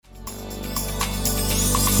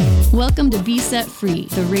Welcome to Be Set Free,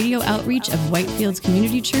 the radio outreach of Whitefields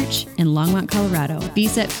Community Church in Longmont, Colorado. Be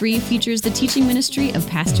Set Free features the teaching ministry of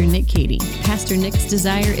Pastor Nick Cady. Pastor Nick's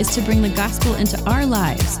desire is to bring the gospel into our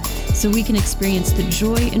lives so we can experience the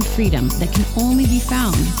joy and freedom that can only be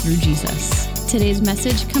found through Jesus. Today's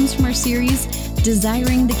message comes from our series,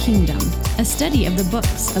 Desiring the Kingdom, a study of the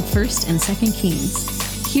books of 1st and 2nd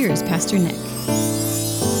Kings. Here's Pastor Nick.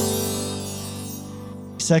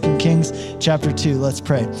 2 Kings chapter 2. Let's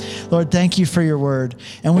pray. Lord, thank you for your word.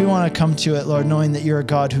 And we want to come to it, Lord, knowing that you're a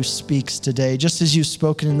God who speaks today. Just as you've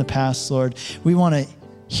spoken in the past, Lord, we want to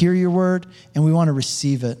hear your word and we want to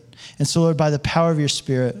receive it. And so, Lord, by the power of your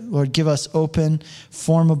Spirit, Lord, give us open,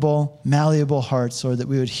 formable, malleable hearts, Lord, that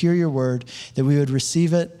we would hear your word, that we would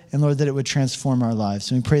receive it, and Lord, that it would transform our lives.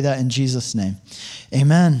 And we pray that in Jesus' name.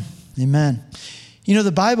 Amen. Amen. You know,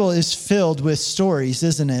 the Bible is filled with stories,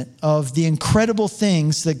 isn't it, of the incredible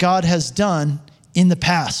things that God has done in the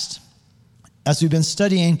past. As we've been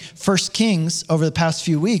studying 1 Kings over the past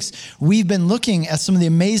few weeks, we've been looking at some of the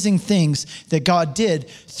amazing things that God did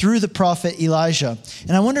through the prophet Elijah.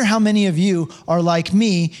 And I wonder how many of you are like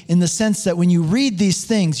me in the sense that when you read these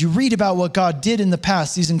things, you read about what God did in the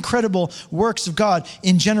past, these incredible works of God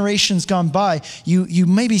in generations gone by, you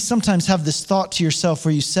maybe sometimes have this thought to yourself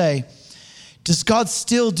where you say, does God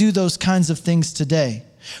still do those kinds of things today?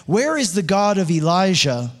 Where is the God of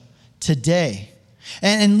Elijah today?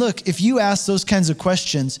 And look, if you ask those kinds of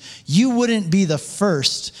questions, you wouldn't be the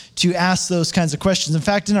first to ask those kinds of questions. In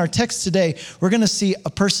fact, in our text today, we're going to see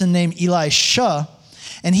a person named Elisha,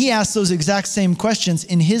 and he asked those exact same questions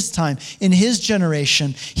in his time, in his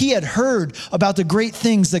generation. He had heard about the great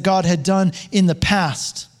things that God had done in the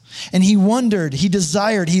past. And he wondered, he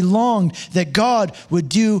desired, he longed that God would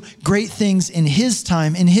do great things in his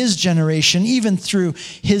time, in his generation, even through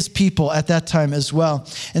his people at that time as well.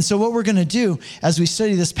 And so what we're going to do as we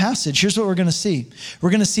study this passage, here's what we're going to see.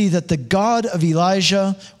 We're going to see that the God of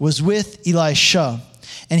Elijah was with Elisha,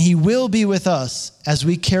 and he will be with us as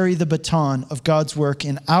we carry the baton of God's work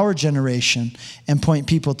in our generation and point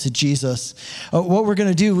people to Jesus. What we're going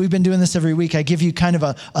to do, we've been doing this every week. I give you kind of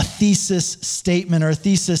a thesis statement or a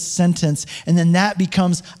thesis sentence, and then that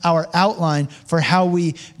becomes our outline for how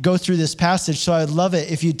we go through this passage. So I'd love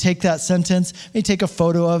it if you take that sentence, maybe take a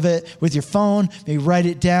photo of it with your phone, maybe write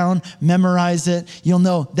it down, memorize it. You'll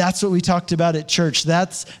know that's what we talked about at church.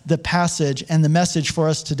 That's the passage and the message for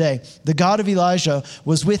us today. The God of Elijah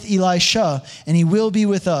was with Elisha, and he will be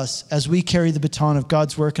with us as we carry the baton of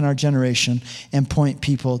God's work in our generation and point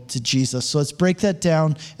people to Jesus. So let's break that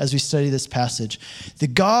down as we study this passage. The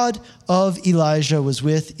God of Elijah was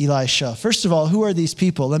with Elisha. First of all, who are these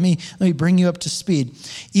people? Let me bring you up to speed.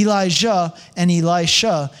 Elijah and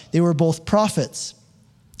Elisha, they were both prophets.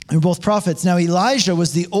 They're both prophets. Now, Elijah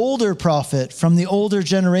was the older prophet from the older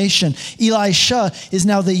generation. Elisha is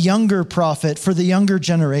now the younger prophet for the younger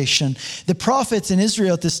generation. The prophets in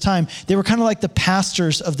Israel at this time, they were kind of like the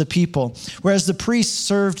pastors of the people. Whereas the priests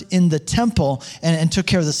served in the temple and took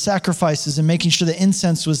care of the sacrifices and making sure the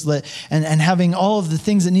incense was lit and having all of the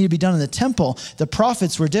things that needed to be done in the temple, the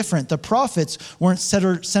prophets were different. The prophets weren't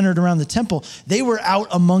centered around the temple. They were out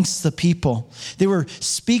amongst the people. They were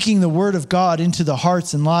speaking the word of God into the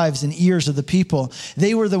hearts and lives and ears of the people.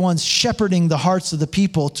 They were the ones shepherding the hearts of the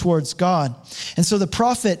people towards God. And so the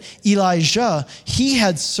prophet Elijah, he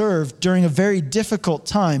had served during a very difficult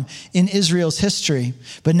time in Israel's history.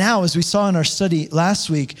 But now, as we saw in our study last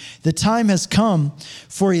week, the time has come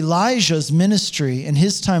for Elijah's ministry and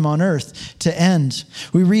his time on earth to end.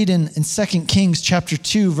 We read in 2 Kings chapter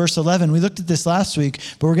 2, verse 11. We looked at this last week,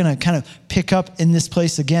 but we're going to kind of pick up in this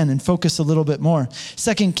place again and focus a little bit more.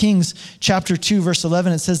 2 Kings chapter 2, verse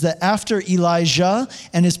 11, it says that after Elijah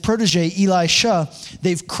and his protege Elisha,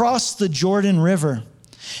 they've crossed the Jordan River.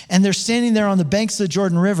 And they're standing there on the banks of the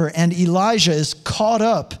Jordan River, and Elijah is caught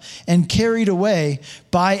up and carried away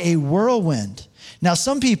by a whirlwind. Now,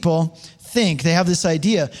 some people think, they have this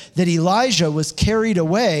idea that Elijah was carried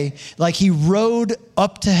away like he rode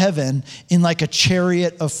up to heaven in like a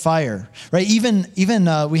chariot of fire, right? Even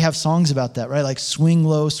we have songs about that, right? Like swing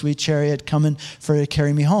low, sweet chariot, coming for to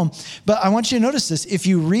carry me home. But I want you to notice this. If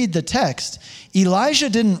you read the text, Elijah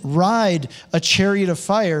didn't ride a chariot of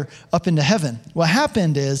fire up into heaven. What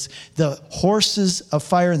happened is the horses of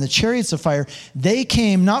fire and the chariots of fire, they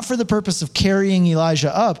came not for the purpose of carrying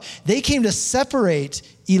Elijah up. They came to separate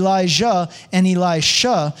Elijah and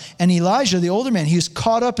Elisha. And Elijah, the older man, he was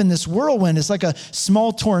caught up in this whirlwind. It's like a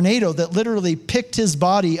small tornado that literally picked his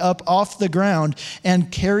body up off the ground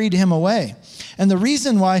and carried him away. And the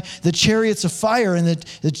reason why the chariots of fire and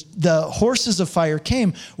the horses of fire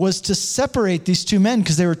came was to separate these two men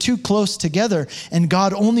because they were too close together. And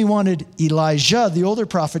God only wanted Elijah, the older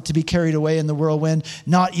prophet, to be carried away in the whirlwind,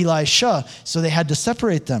 not Elisha. So they had to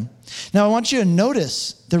separate them. Now I want you to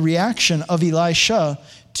notice the reaction of Elisha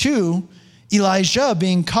to Elijah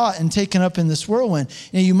being caught and taken up in this whirlwind.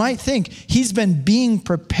 Now you might think he's been being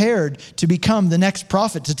prepared to become the next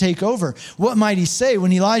prophet to take over. What might he say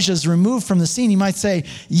when Elijah is removed from the scene? He might say,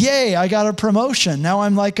 yay, I got a promotion. Now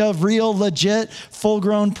I'm like a real, legit,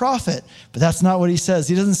 full-grown prophet. But that's not what he says.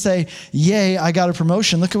 He doesn't say, yay, I got a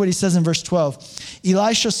promotion. Look at what he says in verse 12.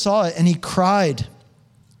 Elisha saw it and he cried,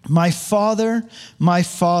 my father,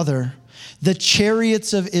 the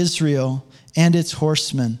chariots of Israel and its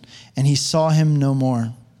horsemen. And he saw him no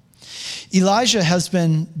more. Elijah has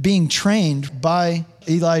been being trained by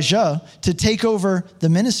Elijah to take over the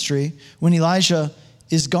ministry when Elijah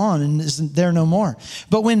is gone and isn't there no more.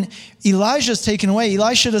 But when Elijah is taken away,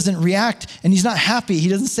 Elisha doesn't react and he's not happy. He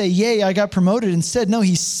doesn't say, yay, I got promoted. Instead, no,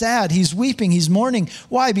 he's sad. He's weeping. He's mourning.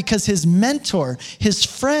 Why? Because his mentor, his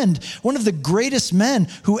friend, one of the greatest men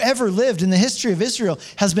who ever lived in the history of Israel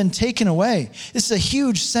has been taken away. This is a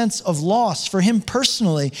huge sense of loss for him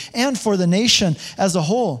personally and for the nation as a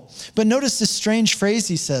whole. But notice this strange phrase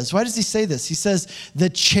he says. Why does he say this? He says, the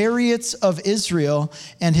chariots of Israel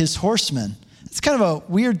and his horsemen. It's kind of a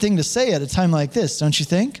weird thing to say at a time like this, don't you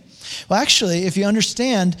think? Well, actually, if you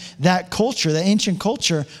understand that culture, the ancient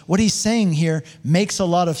culture, what he's saying here makes a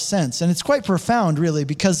lot of sense. And it's quite profound, really,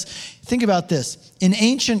 because think about this. In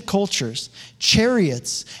ancient cultures,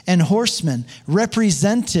 chariots and horsemen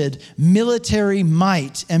represented military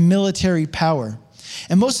might and military power.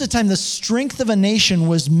 And most of the time, the strength of a nation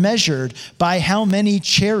was measured by how many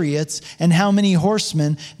chariots and how many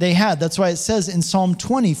horsemen they had. That's why it says in Psalm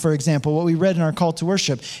 20, for example, what we read in our call to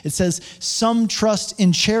worship, it says, some trust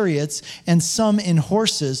in chariots and some in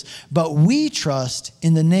horses, but we trust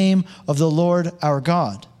in the name of the Lord our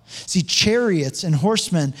God. See, chariots and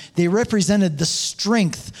horsemen, they represented the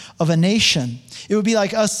strength of a nation. It would be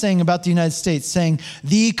like us saying about the United States, saying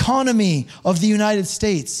the economy of the United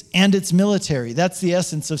States and its military. That's the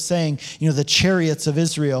essence of saying, the chariots of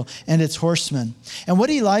Israel and its horsemen. And what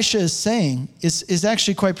Elisha is saying is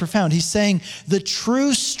actually quite profound. He's saying the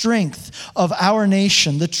true strength of our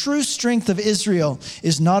nation, the true strength of Israel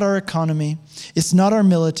is not our economy. It's not our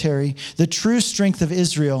military. The true strength of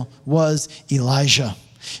Israel was Elijah.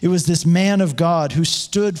 It was this man of God who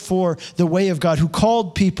stood for the way of God, who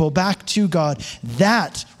called people back to God.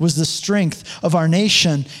 That was the strength of our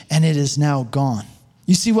nation, and it is now gone.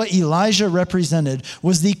 You see, what Elijah represented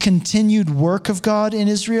was the continued work of God in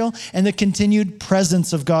Israel and the continued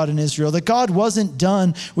presence of God in Israel. That God wasn't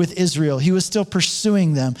done with Israel. He was still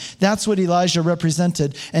pursuing them. That's what Elijah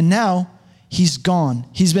represented. And now, he's gone.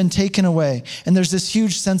 He's been taken away. And there's this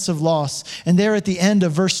huge sense of loss. And there at the end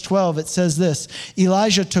of verse 12, it says this,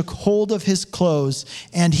 Elijah took hold of his clothes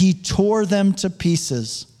and he tore them to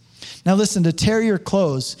pieces. Now listen, to tear your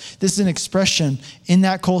clothes, this is an expression in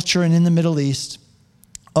that culture and in the Middle East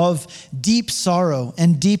of deep sorrow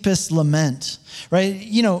and deepest lament, right?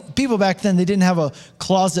 People back then, they didn't have a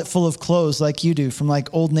closet full of clothes like you do from like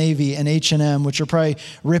Old Navy and H&M, which are probably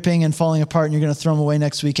ripping and falling apart and you're going to throw them away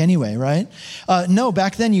next week anyway, right? No,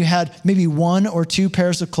 back then you had maybe 1 or 2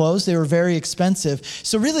 pairs of clothes. They were very expensive.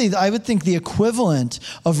 So really, I would think the equivalent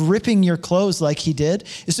of ripping your clothes like he did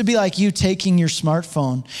is to be like you taking your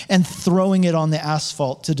smartphone and throwing it on the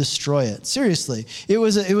asphalt to destroy it. Seriously,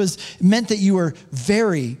 it meant that you were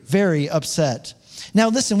very, very upset. Now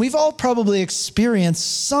listen, we've all probably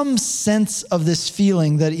experienced some sense of this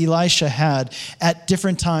feeling that Elisha had at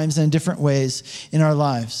different times and in different ways in our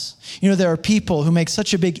lives. There are people who make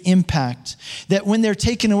such a big impact that when they're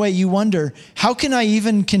taken away, you wonder, how can I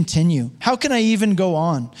even continue? How can I even go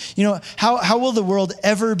on? How will the world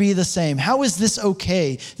ever be the same? How is this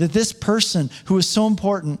okay that this person who is so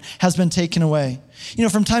important has been taken away?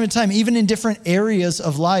 From time to time, even in different areas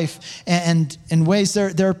of life and ways,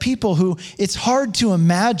 there are people who it's hard to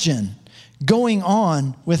imagine going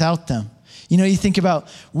on without them. You think about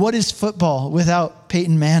what is football without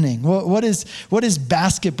Peyton Manning? What is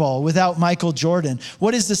basketball without Michael Jordan?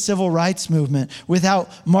 What is the civil rights movement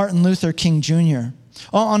without Martin Luther King Jr.?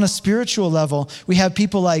 On a spiritual level, we have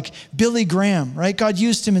people like Billy Graham, right? God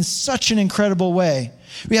used him in such an incredible way.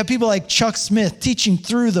 We have people like Chuck Smith teaching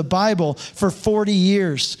through the Bible for 40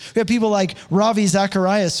 years. We have people like Ravi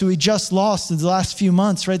Zacharias, who we just lost in the last few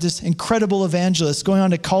months, right? This incredible evangelist going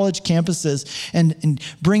on to college campuses and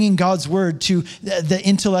bringing God's word to the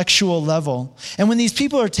intellectual level. And when these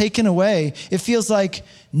people are taken away, it feels like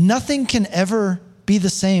nothing can ever be the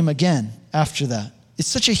same again after that. It's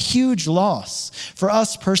such a huge loss for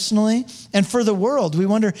us personally and for the world. We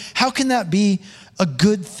wonder, how can that be a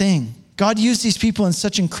good thing? God used these people in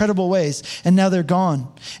such incredible ways, and now they're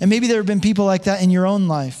gone. And maybe there have been people like that in your own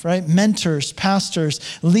life, right? Mentors, pastors,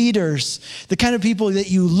 leaders, the kind of people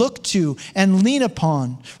that you look to and lean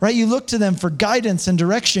upon, right? You look to them for guidance and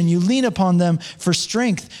direction. You lean upon them for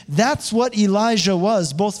strength. That's what Elijah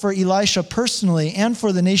was, both for Elisha personally and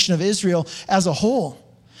for the nation of Israel as a whole.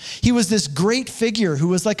 He was this great figure who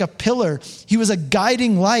was like a pillar. He was a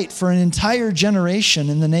guiding light for an entire generation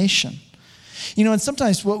in the nation. You know, and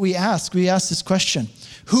sometimes what we ask this question,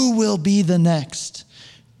 who will be the next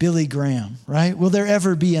Billy Graham, right? Will there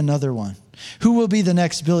ever be another one? Who will be the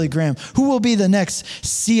next Billy Graham? Who will be the next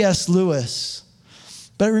C.S. Lewis?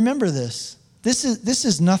 But remember this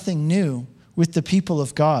is nothing new with the people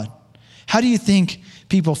of God. How do you think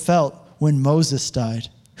people felt when Moses died?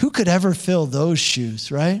 Who could ever fill those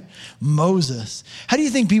shoes, right? Moses. How do you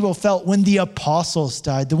think people felt when the apostles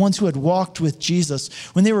died, the ones who had walked with Jesus?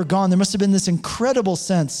 When they were gone, there must have been this incredible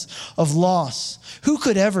sense of loss. Who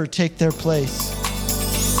could ever take their place?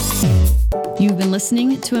 You've been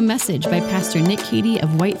listening to a message by Pastor Nick Cady of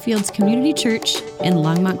Whitefields Community Church in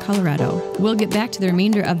Longmont, Colorado. We'll get back to the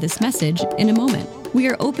remainder of this message in a moment. We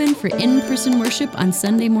are open for in-person worship on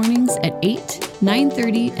Sunday mornings at 8,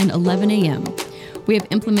 9:30, and 11 a.m. We have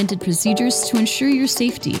implemented procedures to ensure your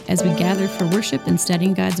safety as we gather for worship and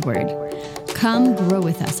studying God's Word. Come grow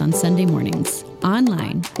with us on Sunday mornings,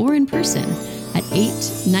 online or in person at 8,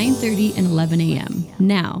 9:30, and 11 a.m.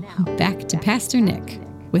 Now, back to Pastor Nick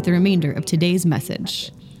with the remainder of today's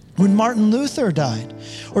message. When Martin Luther died,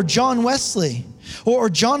 or John Wesley, or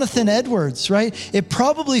Jonathan Edwards, right? It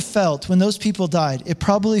probably felt, when those people died, it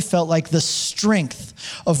probably felt like the strength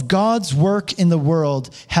of God's work in the world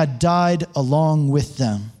had died along with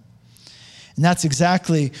them. And that's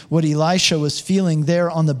exactly what Elisha was feeling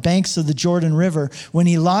there on the banks of the Jordan River when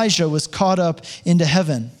Elijah was caught up into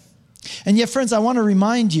heaven. And yet, friends, I want to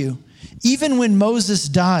remind you, even when Moses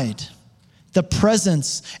died, the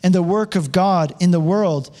presence and the work of God in the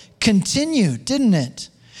world continued, didn't it?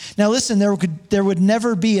 Now listen, there would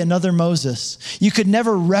never be another Moses. You could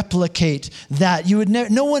never replicate that.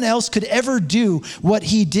 No one else could ever do what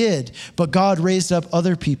he did. But God raised up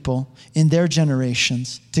other people in their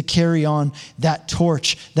generations to carry on that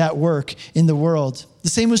torch, that work in the world. The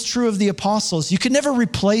same was true of the apostles. You could never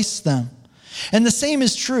replace them. And the same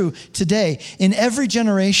is true today. In every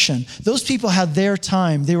generation, those people had their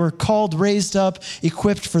time. They were called, raised up,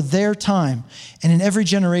 equipped for their time. And in every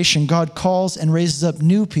generation, God calls and raises up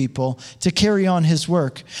new people to carry on his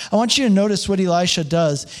work. I want you to notice what Elisha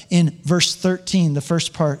does in verse 13, the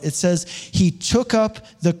first part. It says, he took up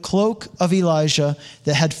the cloak of Elijah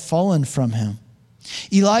that had fallen from him.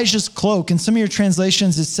 Elijah's cloak, in some of your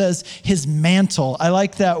translations, it says his mantle. I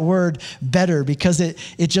like that word better because it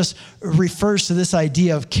just refers to this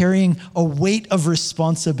idea of carrying a weight of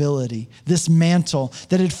responsibility, this mantle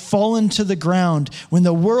that had fallen to the ground when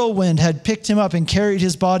the whirlwind had picked him up and carried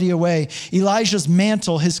his body away. Elijah's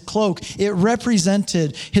mantle, his cloak, it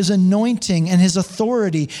represented his anointing and his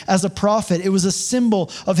authority as a prophet. It was a symbol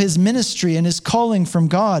of his ministry and his calling from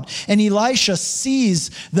God. And Elisha sees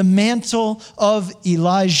the mantle of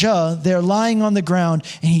Elijah there lying on the ground,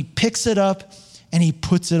 and he picks it up and he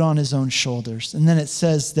puts it on his own shoulders. And then it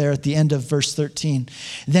says there at the end of verse 13,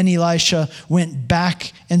 then Elisha went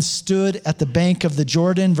back and stood at the bank of the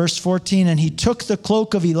Jordan, verse 14, and he took the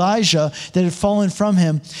cloak of Elijah that had fallen from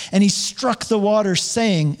him, and he struck the water,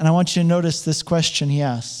 saying, and I want you to notice this question he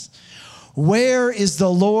asks, where is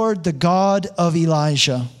the Lord, the God of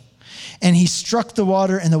Elijah? And he struck the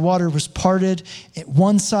water, and the water was parted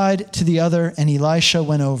one side to the other, and Elisha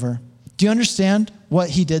went over. Do you understand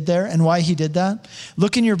what he did there and why he did that?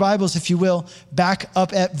 Look in your Bibles, if you will, back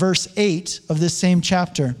up at verse 8 of this same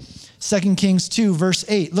chapter. 2 Kings 2, verse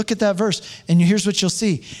 8. Look at that verse, and here's what you'll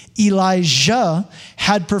see. Elijah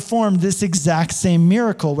had performed this exact same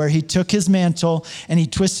miracle where he took his mantle and he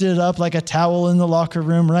twisted it up like a towel in the locker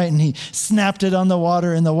room, right? And he snapped it on the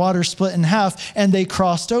water, and the water split in half, and they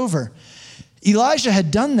crossed over. Elijah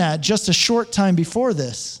had done that just a short time before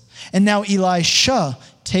this. And now Elisha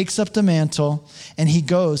takes up the mantle, and he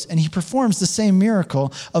goes and he performs the same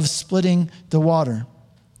miracle of splitting the water.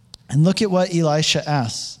 And look at what Elisha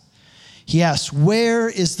asks. He asks, where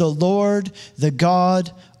is the Lord, the God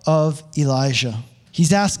of Elijah?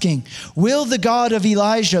 He's asking, will the God of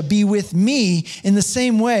Elijah be with me in the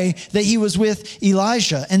same way that he was with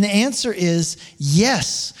Elijah? And the answer is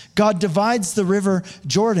yes. God divides the river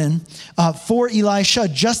Jordan for Elisha,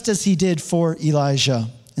 just as he did for Elijah.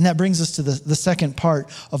 And that brings us to the second part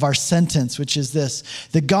of our sentence, which is this.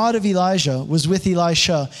 The God of Elijah was with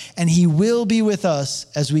Elisha, and he will be with us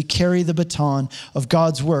as we carry the baton of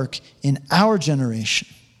God's work in our generation.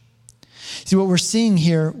 See, what we're seeing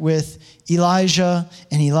here with Elijah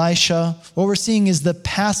and Elisha, what we're seeing is the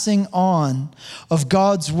passing on of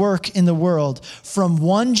God's work in the world from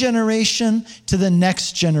one generation to the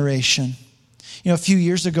next generation. You know, a few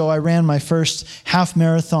years ago, I ran my first half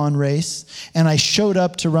marathon race, and I showed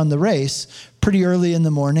up to run the race pretty early in the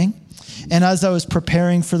morning. And as I was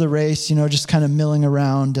preparing for the race, you know, just kind of milling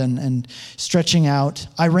around and stretching out,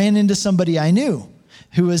 I ran into somebody I knew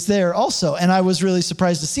who was there also. And I was really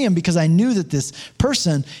surprised to see him because I knew that this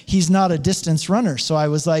person, he's not a distance runner. So I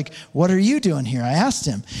was like, what are you doing here? I asked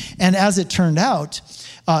him. And as it turned out,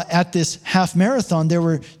 at this half marathon, there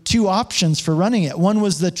were two options for running it. One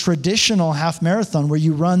was the traditional half marathon where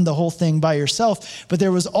you run the whole thing by yourself, but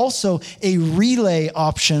there was also a relay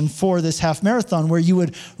option for this half marathon where you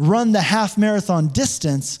would run the half marathon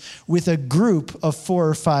distance with a group of 4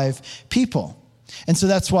 or 5 people. And so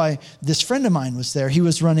that's why this friend of mine was there. He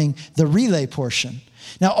was running the relay portion.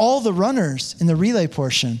 Now, all the runners in the relay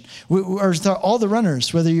portion, all the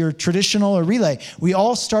runners, whether you're traditional or relay, we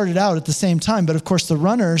all started out at the same time. But of course, the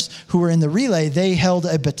runners who were in the relay, they held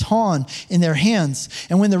a baton in their hands.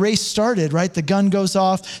 And when the race started, right, the gun goes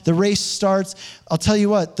off, the race starts. I'll tell you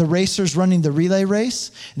what, the racers running the relay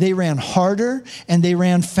race, they ran harder and they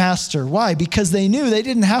ran faster. Why? Because they knew they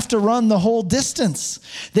didn't have to run the whole distance.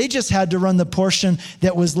 They just had to run the portion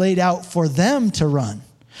that was laid out for them to run.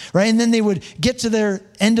 Right? And then they would get to their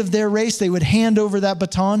end of their race. They would hand over that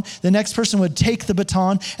baton. The next person would take the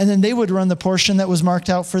baton, and then they would run the portion that was marked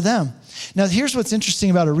out for them. Now, here's what's interesting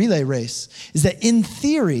about a relay race is that in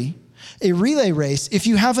theory, a relay race, if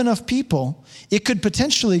you have enough people, it could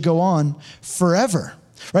potentially go on forever.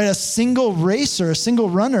 Right? A single racer, a single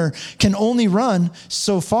runner can only run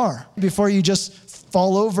so far before you just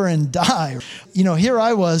fall over and die. You know, here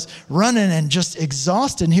I was running and just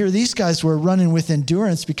exhausted. And here these guys were running with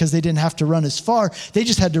endurance because they didn't have to run as far. They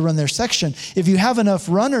just had to run their section. If you have enough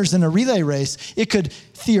runners in a relay race, it could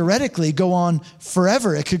theoretically go on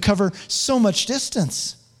forever. It could cover so much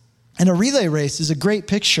distance. And a relay race is a great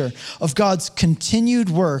picture of God's continued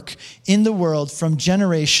work in the world from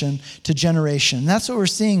generation to generation. And that's what we're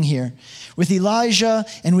seeing here. With Elijah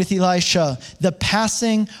and with Elisha, the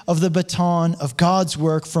passing of the baton of God's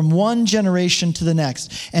work from one generation to the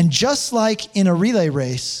next. And just like in a relay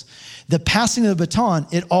race, the passing of the baton,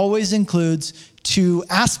 it always includes two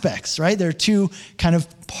aspects, right? There are two kind of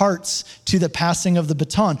parts to the passing of the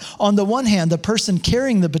baton. On the one hand, the person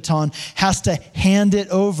carrying the baton has to hand it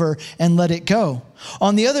over and let it go.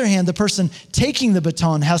 On the other hand, the person taking the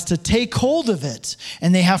baton has to take hold of it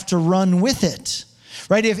and they have to run with it,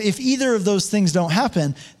 right? If either of those things don't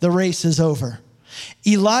happen, the race is over.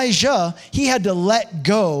 Elijah, he had to let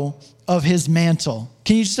go of his mantle.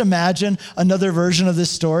 Can you just imagine another version of this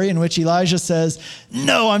story in which Elijah says,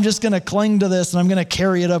 no, I'm just going to cling to this and I'm going to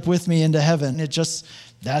carry it up with me into heaven.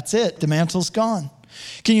 That's it. The mantle's gone.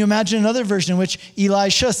 Can you imagine another version in which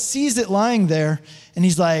Elisha sees it lying there and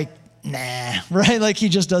he's like, nah, right? Like he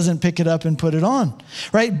just doesn't pick it up and put it on,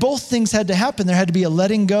 right? Both things had to happen. There had to be a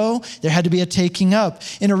letting go. There had to be a taking up.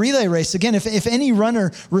 In a relay race, again, if any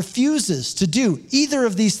runner refuses to do either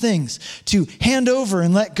of these things, to hand over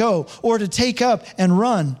and let go, or to take up and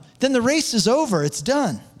run, then the race is over. It's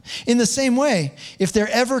done. In the same way, if there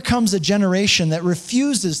ever comes a generation that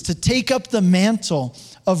refuses to take up the mantle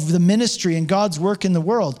of the ministry and God's work in the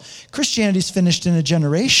world, Christianity's finished in a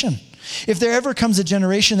generation. If there ever comes a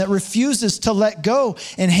generation that refuses to let go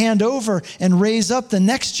and hand over and raise up the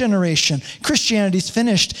next generation, Christianity's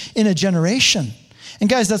finished in a generation. And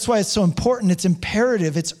guys, that's why it's so important. It's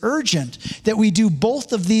imperative. It's urgent that we do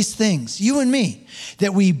both of these things, you and me,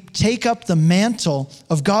 that we take up the mantle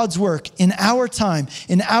of God's work in our time,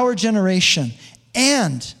 in our generation,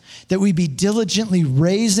 and that we be diligently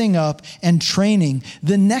raising up and training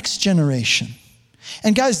the next generation.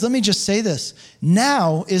 And guys, let me just say this.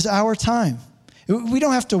 Now is our time. We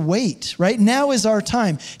don't have to wait, right? Now is our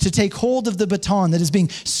time to take hold of the baton that is being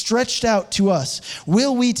stretched out to us.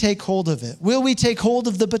 Will we take hold of it? Will we take hold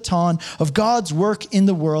of the baton of God's work in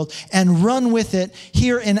the world and run with it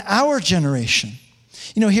here in our generation?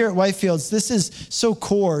 You know, here at Whitefields, this is so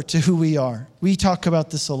core to who we are. We talk about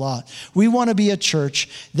this a lot. We want to be a church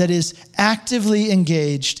that is actively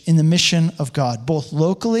engaged in the mission of God, both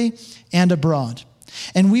locally and abroad.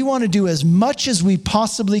 And we want to do as much as we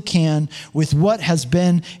possibly can with what has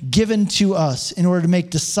been given to us in order to make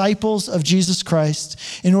disciples of Jesus Christ,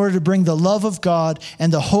 in order to bring the love of God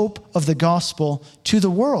and the hope of the gospel to the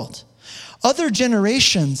world. Other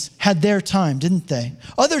generations had their time, didn't they?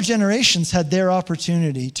 Other generations had their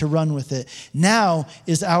opportunity to run with it. Now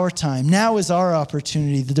is our time. Now is our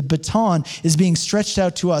opportunity. The baton is being stretched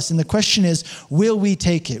out to us. And the question is, will we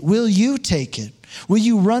take it? Will you take it? Will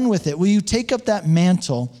you run with it? Will you take up that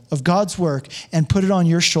mantle of God's work and put it on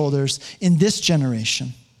your shoulders in this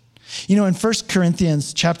generation? You know, in 1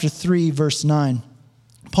 Corinthians chapter 3, verse 9,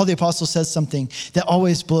 Paul the Apostle says something that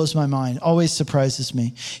always blows my mind, always surprises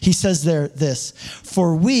me. He says there this,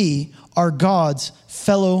 "For we are God's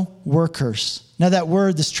fellow workers." Now that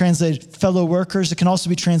word that's translated fellow workers, it can also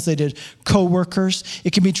be translated co-workers.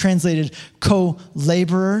 It can be translated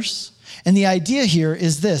co-laborers. And the idea here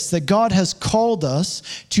is this, that God has called us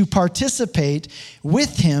to participate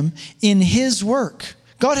with him in his work.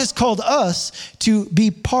 God has called us to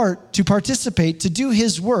participate, to do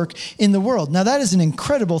his work in the world. Now that is an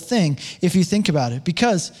incredible thing if you think about it,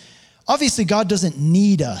 because obviously God doesn't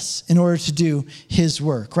need us in order to do his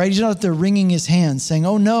work, right? He's not out there wringing his hands saying,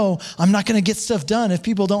 oh no, I'm not going to get stuff done if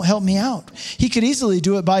people don't help me out. He could easily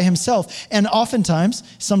do it by himself. And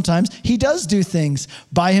sometimes he does do things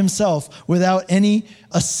by himself without any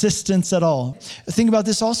assistance at all. Think about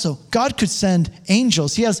this also. God could send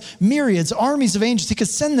angels. He has myriads, armies of angels. He could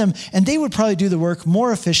send them and they would probably do the work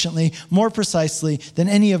more efficiently, more precisely than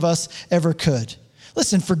any of us ever could.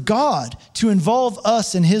 Listen, for God to involve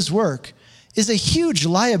us in his work is a huge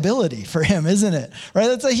liability for him, isn't it? Right?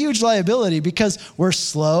 That's a huge liability because we're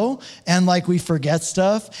slow and we forget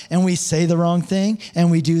stuff and we say the wrong thing and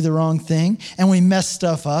we do the wrong thing and we mess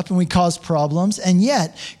stuff up and we cause problems. And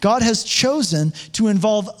yet God has chosen to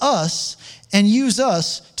involve us and use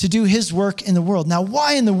us to do his work in the world. Now,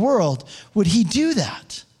 why in the world would he do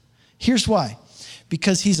that? Here's why.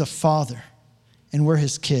 Because he's a father and we're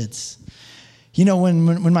his kids. You know,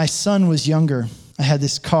 when my son was younger, I had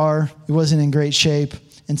this car. It wasn't in great shape.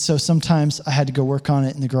 And so sometimes I had to go work on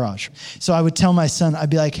it in the garage. So I would tell my son, I'd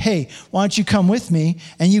be like, hey, why don't you come with me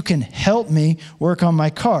and you can help me work on my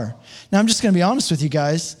car? Now, I'm just going to be honest with you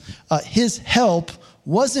guys. His help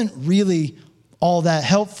wasn't really all that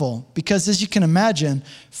helpful because, as you can imagine,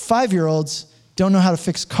 5-year-olds don't know how to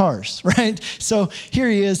fix cars, right? So here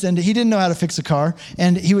he is, and he didn't know how to fix a car,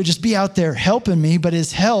 and he would just be out there helping me, but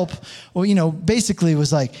his help, basically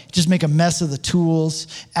was just make a mess of the tools,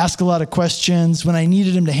 ask a lot of questions. When I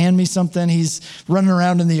needed him to hand me something, he's running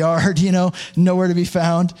around in the yard, nowhere to be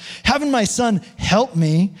found. Having my son help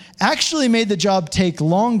me actually made the job take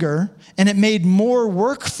longer, and it made more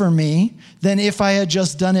work for me than if I had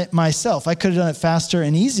just done it myself. I could have done it faster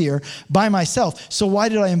and easier by myself. So why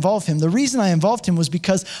did I involve him? The reason I involved him was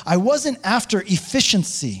because I wasn't after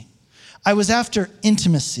efficiency. I was after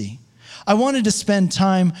intimacy. I wanted to spend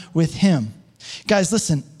time with him. Guys,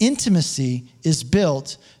 listen, intimacy is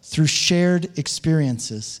built through shared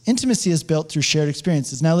experiences. Intimacy is built through shared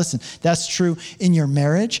experiences. Now listen, that's true in your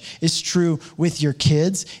marriage. It's true with your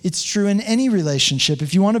kids. It's true in any relationship.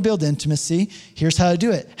 If you want to build intimacy, here's how to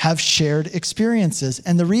do it. Have shared experiences.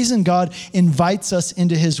 And the reason God invites us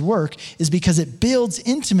into his work is because it builds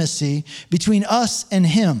intimacy between us and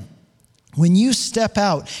him. When you step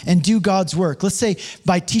out and do God's work, let's say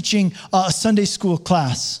by teaching a Sunday school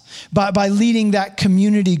class, by leading that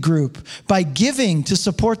community group, by giving to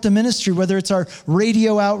support the ministry, whether it's our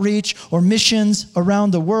radio outreach or missions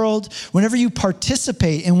around the world, whenever you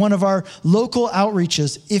participate in one of our local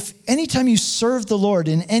outreaches, if anytime you serve the Lord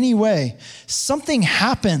in any way, something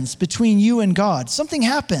happens between you and God. Something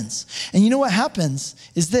happens. And you know what happens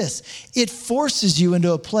is this. It forces you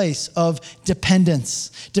into a place of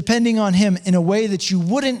dependence, depending on him in a way that you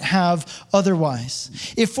wouldn't have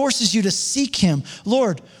otherwise. It forces you to seek him.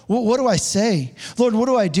 Lord, what do I say? Lord, what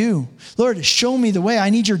do I do? Lord, show me the way. I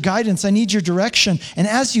need your guidance. I need your direction. And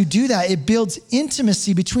as you do that, it builds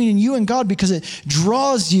intimacy between you and God because it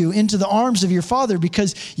draws you into the arms of your Father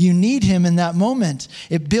because you need him in that moment.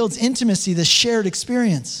 It builds intimacy, the shared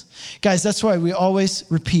experience. Guys, that's why we always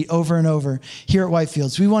repeat over and over here at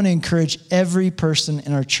Whitefields. We want to encourage every person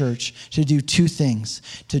in our church to do two things: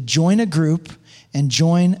 to join a group and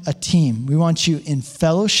join a team. We want you in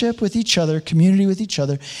fellowship with each other, community with each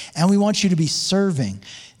other, and we want you to be serving.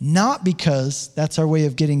 Not because that's our way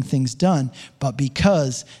of getting things done, but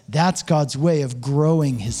because that's God's way of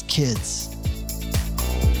growing his kids.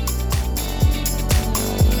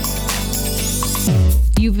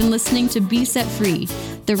 You've been listening to Be Set Free,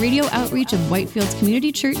 the radio outreach of Whitefields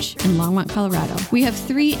Community Church in Longmont, Colorado. We have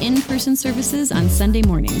 3 in-person services on Sunday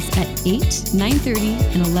mornings at 8, 9:30,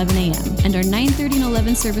 and 11 a.m. And our 9:30 and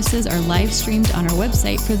 11 services are live streamed on our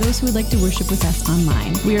website for those who would like to worship with us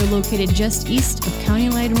online. We are located just east of County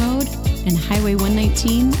Line Road and Highway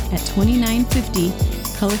 119 at 2950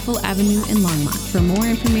 Colorful Avenue in Longmont. For more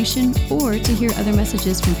information or to hear other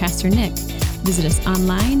messages from Pastor Nick, visit us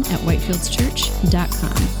online at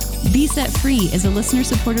whitefieldschurch.com. Be Set Free is a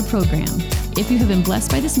listener-supported program. If you have been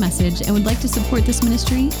blessed by this message and would like to support this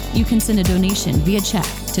ministry, you can send a donation via check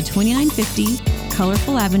to 2950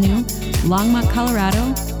 Colorful Avenue, Longmont,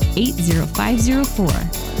 Colorado,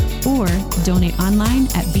 80504, or donate online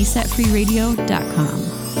at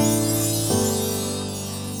besetfreeradio.com.